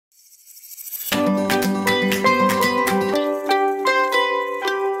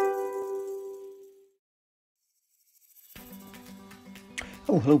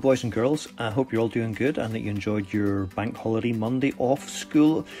Oh, hello boys and girls. I hope you're all doing good and that you enjoyed your bank holiday Monday off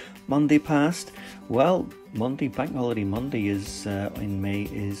school. Monday past. Well, bank holiday Monday is in May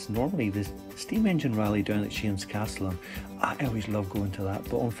is normally the steam engine rally down at Shane's Castle, and I always love going to that,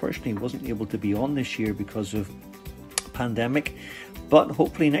 but unfortunately wasn't able to be on this year because of pandemic. But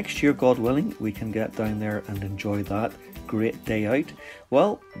hopefully next year, God willing, we can get down there and enjoy that great day out.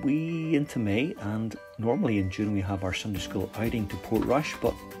 Well, we into May, and normally in June we have our Sunday school outing to Portrush,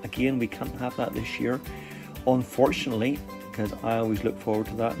 but again we can't have that this year, unfortunately, because I always look forward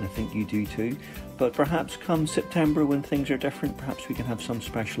to that and I think you do too. But perhaps come September when things are different, perhaps we can have some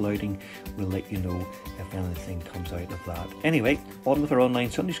special outing. We'll let you know if anything comes out of that. Anyway, on with our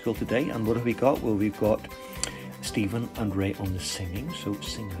online Sunday school today, and what have we got? Well, we've got Stephen and Ray on the singing, so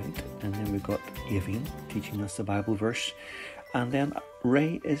sing out, and then we've got Avine teaching us the Bible verse, and then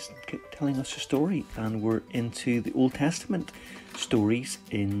Ray is telling us a story, and we're into the Old Testament stories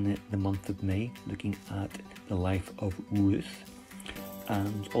in the month of May, looking at the life of Ruth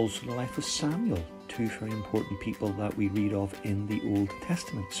and also the life of Samuel, two very important people that we read of in the Old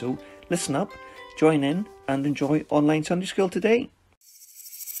Testament. So listen up, join in and enjoy online Sunday school today.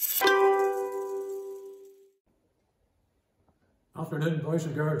 Afternoon, boys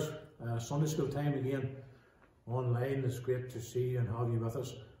and girls. Sunday school time again online. It's great to see you and have you with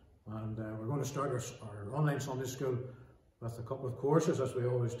us. And we're going to start our online Sunday school with a couple of courses, as we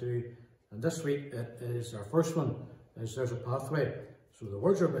always do. And this week it is our first one, is There's a Pathway. So the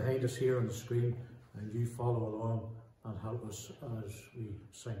words are behind us here on the screen, and you follow along and help us as we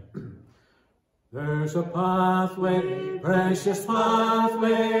sing. There's a pathway, precious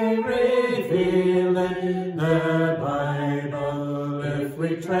pathway, revealed in the Bible. If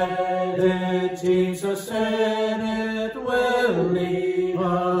we tread it, Jesus said it will lead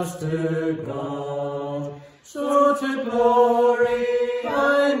us to God. So to glory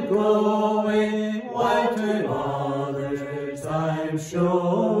I'm going, while to others I'm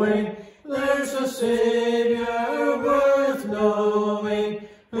showing. There's a Saviour worth knowing,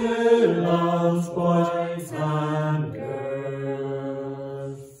 who loves boys and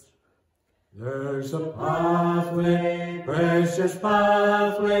girls. There's a pathway, precious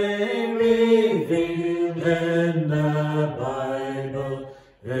pathway, revealed in the Bible.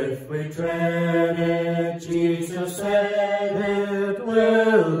 If we tread it, Jesus said it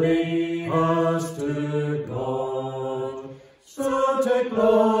will lead us to God. So to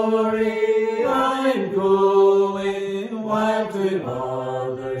glory I'm going, while to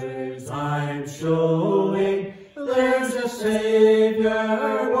others I'm showing. There's a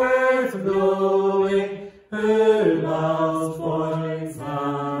Saviour worth knowing, who loves boys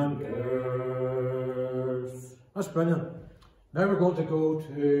and girls. That's brilliant. Now we're going to go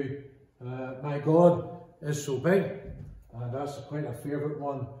to My God is So Big, and that's quite a favourite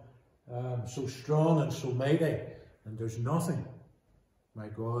one. So strong and so mighty, and there's nothing my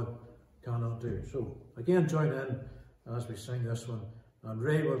God cannot do. So again, join in as we sing this one, and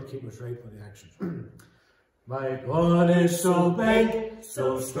Ray will keep us right with the actions. My God is so big,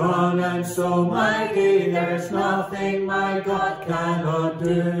 so strong and so mighty, there's nothing my God cannot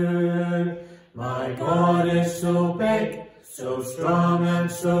do. My God is so big, so strong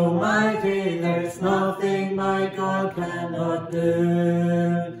and so mighty, there's nothing my God cannot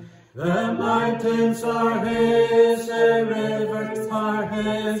do. The mountains are His, the rivers are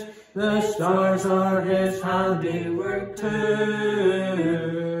His, the stars are His handiwork too.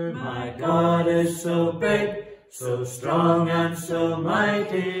 My God is so big, so strong and so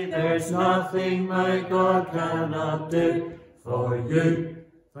mighty, there's nothing my God cannot do for you.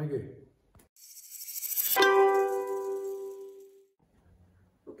 Thank you.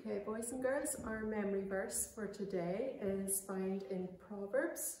 Okay, boys and girls, our memory verse for today is found in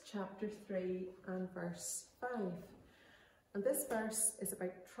Proverbs chapter 3 and verse 5. And this verse is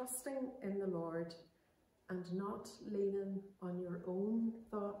about trusting in the Lord and not leaning on your own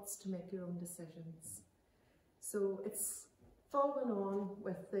thoughts to make your own decisions. So it's following on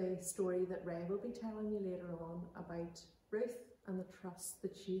with the story that Ray will be telling you later on about Ruth and the trust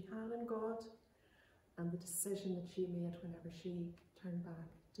that she had in God and the decision that she made whenever she turned back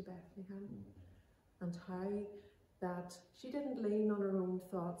to Bethlehem, and how that she didn't lean on her own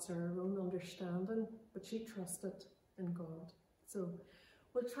thoughts or her own understanding, but she trusted in God. So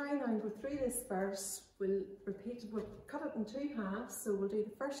we'll try now and go through this verse. We'll cut it in two halves. So we'll do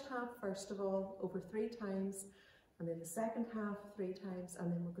the first half first of all over 3 times, and then the second half 3 times,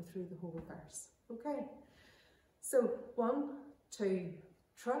 and then we'll go through the whole verse. Okay, so 1, 2,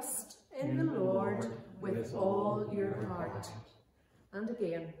 trust in the Lord with all your heart. And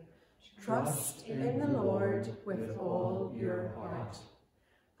again, trust in the Lord with all your heart.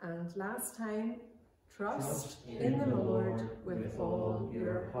 And last time, trust in the Lord with all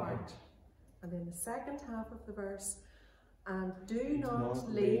your heart. And in the second half of the verse, and do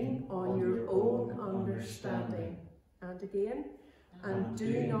not lean on your own understanding. And again, and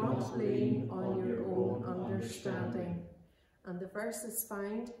do not lean on your own understanding. And the verse is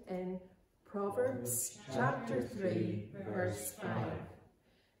found in Proverbs chapter 3, verse 5.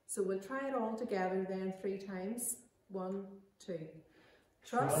 So we'll try it all together then 3 times. 1, 2.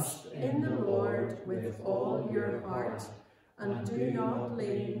 Trust in the Lord with all your heart, and do not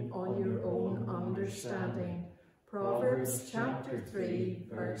lean on your own understanding. Proverbs chapter 3,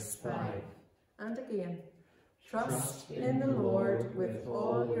 verse 5. And again, trust in the Lord with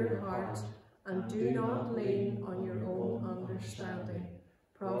all your heart, and do not lean on your own understanding.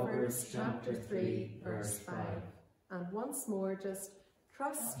 Proverbs chapter 3, verse 5. And once more, just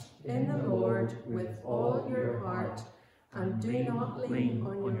trust in the Lord with all your heart, and do not lean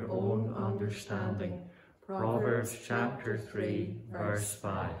on your own understanding. Proverbs chapter 3, verse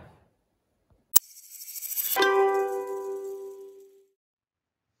 5.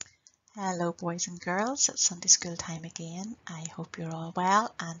 Hello boys and girls, it's Sunday school time again. I hope you're all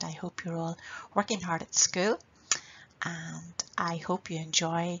well and I hope you're all working hard at school, and I hope you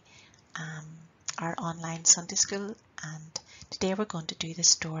enjoy our online Sunday school. And today we're going to do the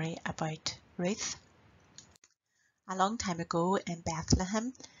story about Ruth. A long time ago in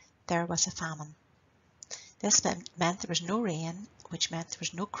Bethlehem there was a famine. This meant there was no rain, which meant there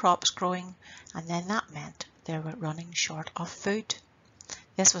was no crops growing, and then that meant they were running short of food.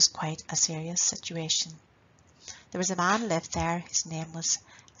 This was quite a serious situation. There was a man lived there, his name was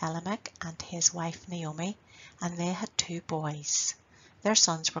Elimelech, and his wife Naomi, and they had 2 boys. Their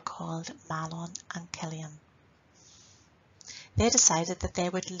sons were called Mahlon and Chilion. They decided that they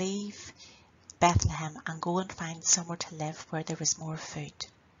would leave Bethlehem and go and find somewhere to live where there was more food.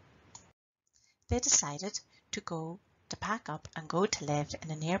 They decided to pack up and go to live in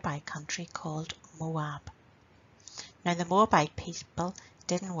a nearby country called Moab. Now the Moabite people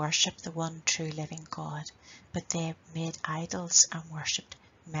didn't worship the one true living God, but they made idols and worshipped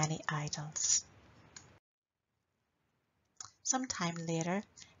many idols. Some time later,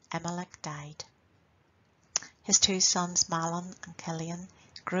 Elimelech died. His 2 sons, Mahlon and Chilion,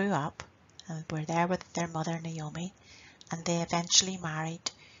 grew up and were there with their mother Naomi, and they eventually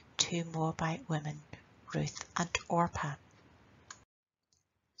married 2 Moabite women, Ruth and Orpah.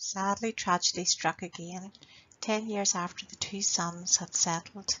 Sadly, tragedy struck again. 10 years after the 2 sons had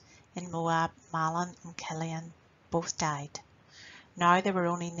settled in Moab, Mahlon and Chilion both died. Now there were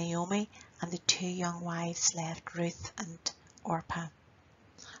only Naomi and the 2 young wives left, Ruth and Orpah.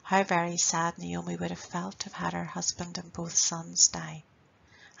 How very sad Naomi would have felt to have had her husband and both sons die,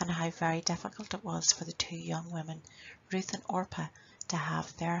 and how very difficult it was for the 2 young women, Ruth and Orpah, to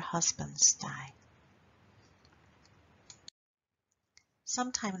have their husbands die.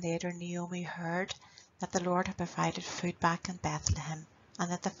 Sometime later, Naomi heard that the Lord had provided food back in Bethlehem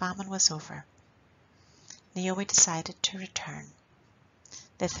and that the famine was over. Naomi decided to return.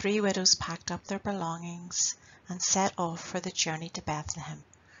 The 3 widows packed up their belongings and set off for the journey to Bethlehem.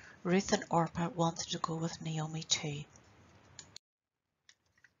 Ruth and Orpah wanted to go with Naomi too.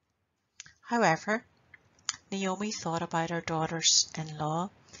 However, Naomi thought about her daughters-in-law,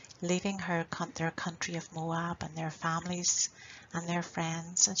 leaving their country of Moab and their families and their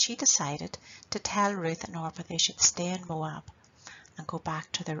friends, and she decided to tell Ruth and Orpah they should stay in Moab and go back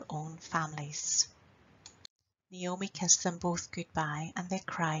to their own families. Naomi kissed them both goodbye and they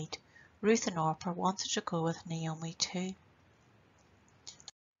cried. Ruth and Orpah wanted to go with Naomi too.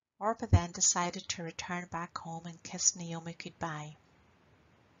 Orpah then decided to return back home and kiss Naomi goodbye.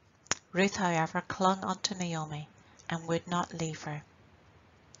 Ruth, however, clung onto Naomi and would not leave her.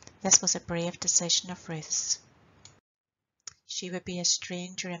 This was a brave decision of Ruth's. She would be a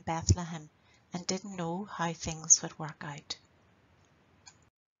stranger in Bethlehem and didn't know how things would work out.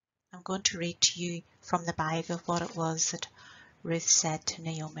 I'm going to read to you from the Bible what it was that Ruth said to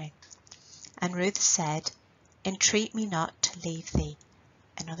Naomi. And Ruth said, "Entreat me not to leave thee."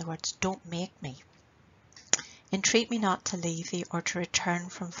 In other words, don't make me. "Entreat me not to leave thee or to return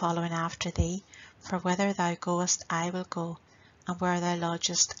from following after thee, for whither thou goest I will go, and where thou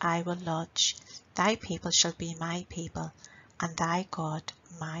lodgest I will lodge. Thy people shall be my people, and thy God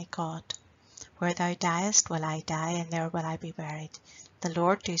my God. Where thou diest will I die, and there will I be buried. The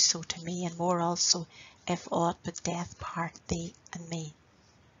Lord do so to me, and more also, if aught but death part thee and me."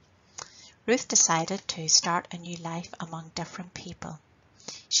 Ruth decided to start a new life among different people.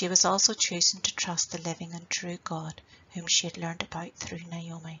 She was also choosing to trust the living and true God, whom she had learned about through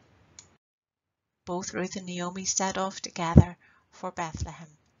Naomi. Both Ruth and Naomi set off together for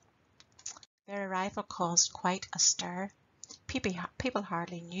Bethlehem, Their arrival caused quite a stir. People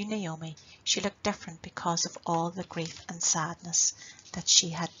hardly knew Naomi. She looked different because of all the grief and sadness that she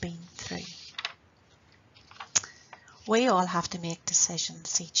had been through. We all have to make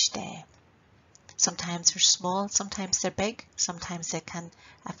decisions each day. Sometimes they're small, sometimes they're big, sometimes they can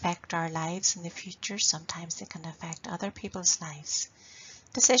affect our lives in the future, sometimes they can affect other people's lives.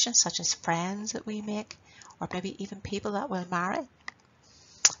 Decisions such as friends that we make, or maybe even people that we'll marry.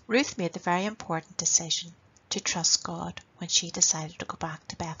 Ruth made the very important decision to trust God when she decided to go back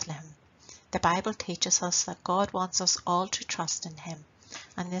to Bethlehem. The Bible teaches us that God wants us all to trust in Him,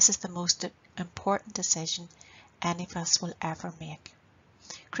 and this is the most important decision any of us will ever make.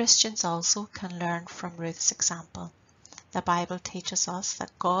 Christians also can learn from Ruth's example. The Bible teaches us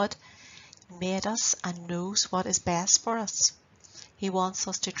that God made us and knows what is best for us. He wants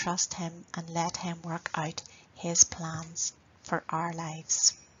us to trust Him and let Him work out His plans for our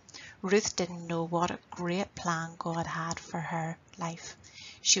lives. Ruth didn't know what a great plan God had for her life.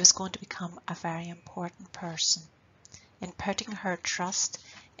 She was going to become a very important person. In putting her trust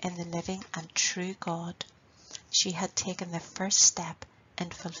in the living and true God, she had taken the first step in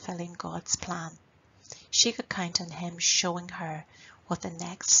fulfilling God's plan. She could count on Him showing her what the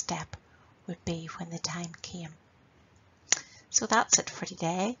next step would be when the time came. So that's it for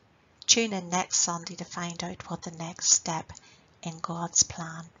today. Tune in next Sunday to find out what the next step in God's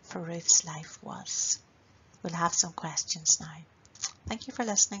plan for Ruth's life was. We'll have some questions now. Thank you for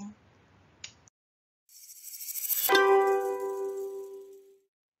listening.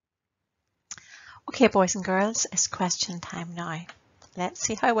 Okay, boys and girls, it's question time now. Let's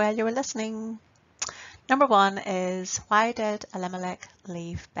see how well you were listening. Number 1 is, why did Elimelech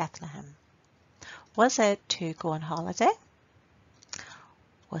leave Bethlehem? Was it to go on holiday?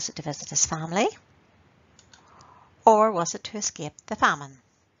 Was it to visit his family? Or was it to escape the famine?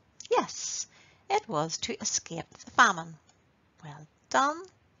 Yes, it was to escape the famine. Well done.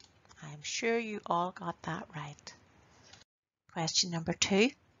 I'm sure you all got that right. Question number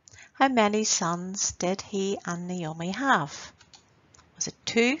 2. How many sons did he and Naomi have? Was it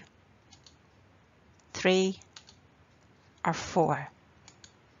 2, 3, or 4?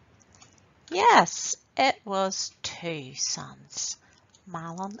 Yes, it was 2 sons,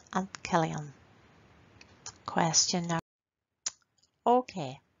 Mahlon and Chilion. Question number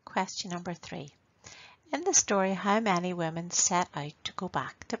 3. In the story, how many women set out to go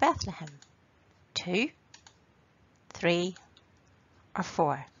back to Bethlehem? 2, 3, or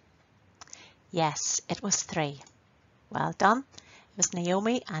 4? Yes, it was 3. Well done. It was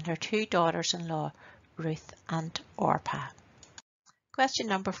Naomi and her 2 daughters-in-law, Ruth and Orpah. Question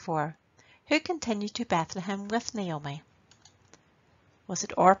number 4. Who continued to Bethlehem with Naomi? Was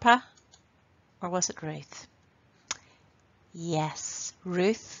it Orpah or was it Ruth? Yes,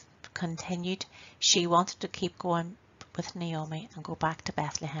 Ruth continued. She wanted to keep going with Naomi and go back to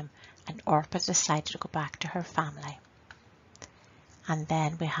Bethlehem, and Orpah decided to go back to her family. And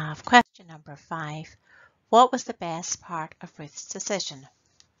then we have question number 5. What was the best part of Ruth's decision?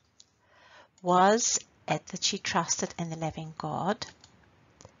 Was it that she trusted in the living God?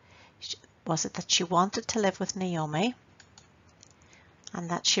 Was it that she wanted to live with Naomi? And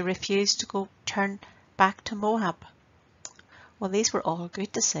that she refused to turn back to Moab? Well, these were all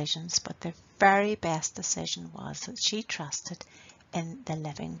good decisions, but the very best decision was that she trusted in the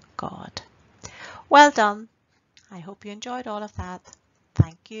living God. Well done. I hope you enjoyed all of that.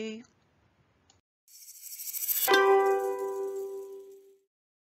 Thank you.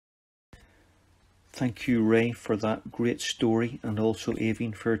 Thank you, Ray, for that great story, and also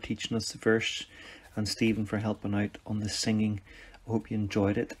Avine for teaching us the verse, and Stephen for helping out on the singing. I hope you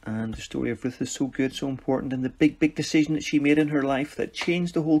enjoyed it. And the story of Ruth is so good, so important, and the big decision that she made in her life that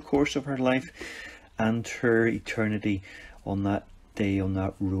changed the whole course of her life and her eternity on that day on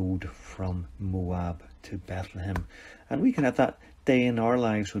that road from Moab to Bethlehem. And we can have that day in our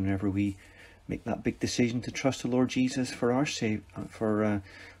lives whenever we make that big decision to trust the Lord Jesus for our sake, for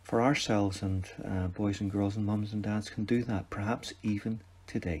ourselves, and boys and girls and mums and dads can do that, perhaps even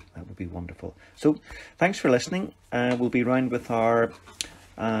today. That would be wonderful. So thanks for listening. We'll be round with our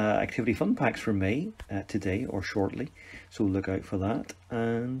activity fun packs for May today or shortly, so look out for that,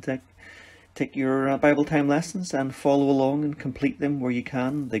 and take your Bible time lessons and follow along and complete them where you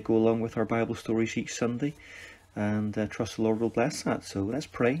can. They go along with our Bible stories each Sunday, and trust the Lord will bless that. So let's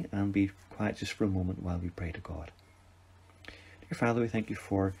pray and be quiet just for a moment while we pray to God. Dear Father, we thank you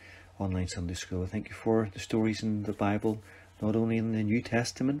for online Sunday school. Thank you for the stories in the Bible, not only in the New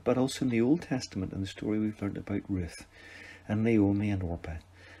Testament but also in the Old Testament, and the story we've learned about Ruth and Naomi and Orpah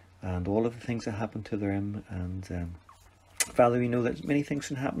and all of the things that happened to them, and Father, we know that many things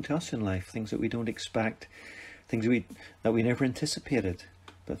can happen to us in life, things that we don't expect, things that we never anticipated.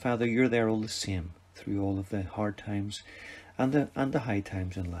 But Father, you're there all the same through all of the hard times and the high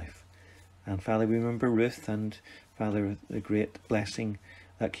times in life. And Father, we remember Ruth, and Father, the great blessing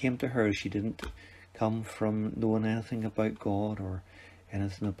that came to her. She didn't come from knowing anything about God or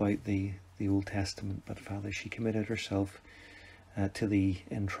anything about the Old Testament, but Father, she committed herself to thee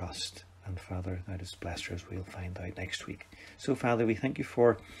in trust. And Father, thou didst bless her, as we'll find out next week. So Father, we thank you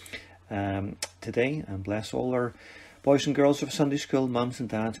for today, and bless all our boys and girls of Sunday school, mums and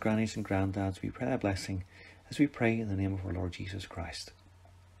dads, grannies and granddads. We pray thy blessing as we pray in the name of our Lord Jesus Christ.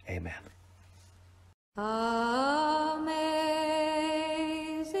 Amen. Amazing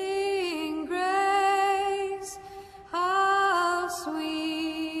grace, how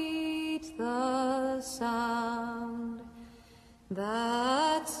sweet the sound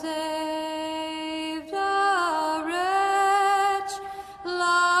that saved